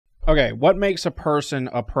Okay, what makes a person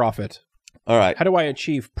a prophet? All right. How do I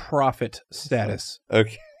achieve prophet status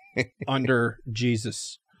Okay. under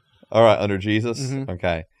Jesus? All right, under Jesus? Mhm.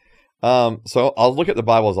 Okay. So I'll look at the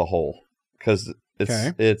Bible as a whole, because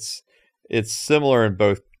Okay. it's similar in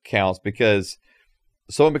both counts, because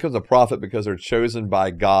someone becomes a prophet because they're chosen by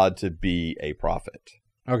God to be a prophet.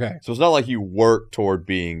 Okay. So it's not like you work toward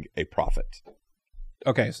being a prophet.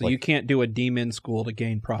 Okay, so Like- you can't do a demon school to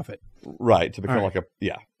gain profit. Right, to become All right. like a,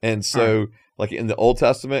 yeah. And so, like in the Old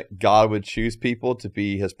Testament, God would choose people to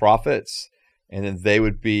be his prophets, and then they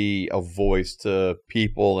would be a voice to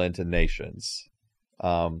people and to nations.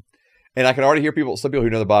 And I can already hear some people who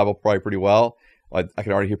know the Bible probably pretty well. I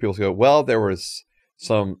can already hear people go, well, there was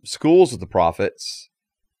some schools of the prophets.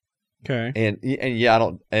 Okay. And yeah, I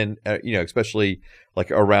don't, and you know, especially like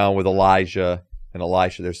around with Elijah and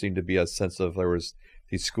Elisha, there seemed to be a sense of there was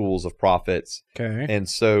these schools of prophets. Okay. And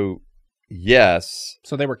so, yes.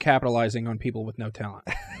 So they were capitalizing on people with no talent.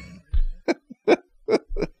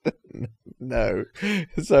 No.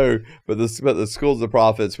 So, but the schools of the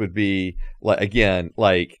prophets would be like, again,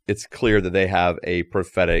 like it's clear that they have a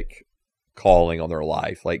prophetic calling on their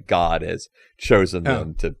life. Like God has chosen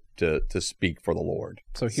them to speak for the Lord.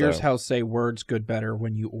 So here's how say words good better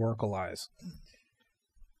when you oracleize.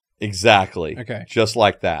 Exactly. Okay. Just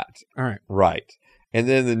like that. All right. Right. And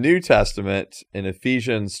then the New Testament in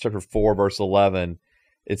Ephesians chapter 4, verse 11,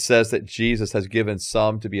 it says that Jesus has given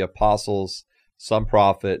some to be apostles, some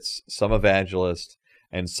prophets, some evangelists,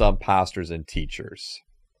 and some pastors and teachers.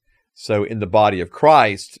 So in the body of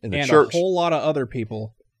Christ, in the and church, a whole lot of other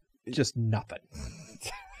people, just nothing.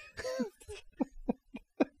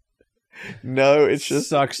 no, it's just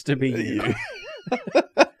sucks to be you.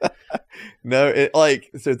 No, it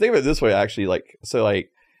like, so think of it this way, actually, like, so like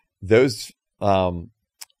those 5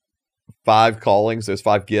 callings, those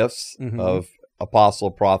 5 gifts of apostle,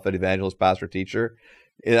 prophet, evangelist, pastor, teacher,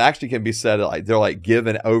 it actually can be said like they're like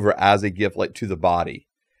given over as a gift, like to the body.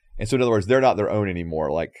 And so in other words, they're not their own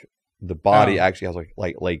anymore. Like the body actually has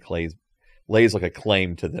like lays like a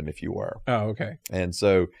claim to them, if you were. Oh, okay. And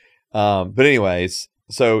so, but anyways,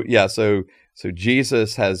 so yeah, so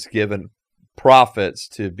Jesus has given prophets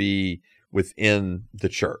to be within the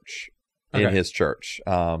church, in his church.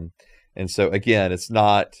 And so again, it's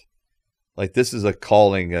not like this is a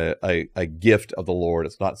calling, a gift of the Lord.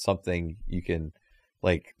 It's not something you can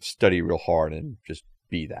like study real hard and just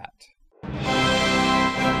be that.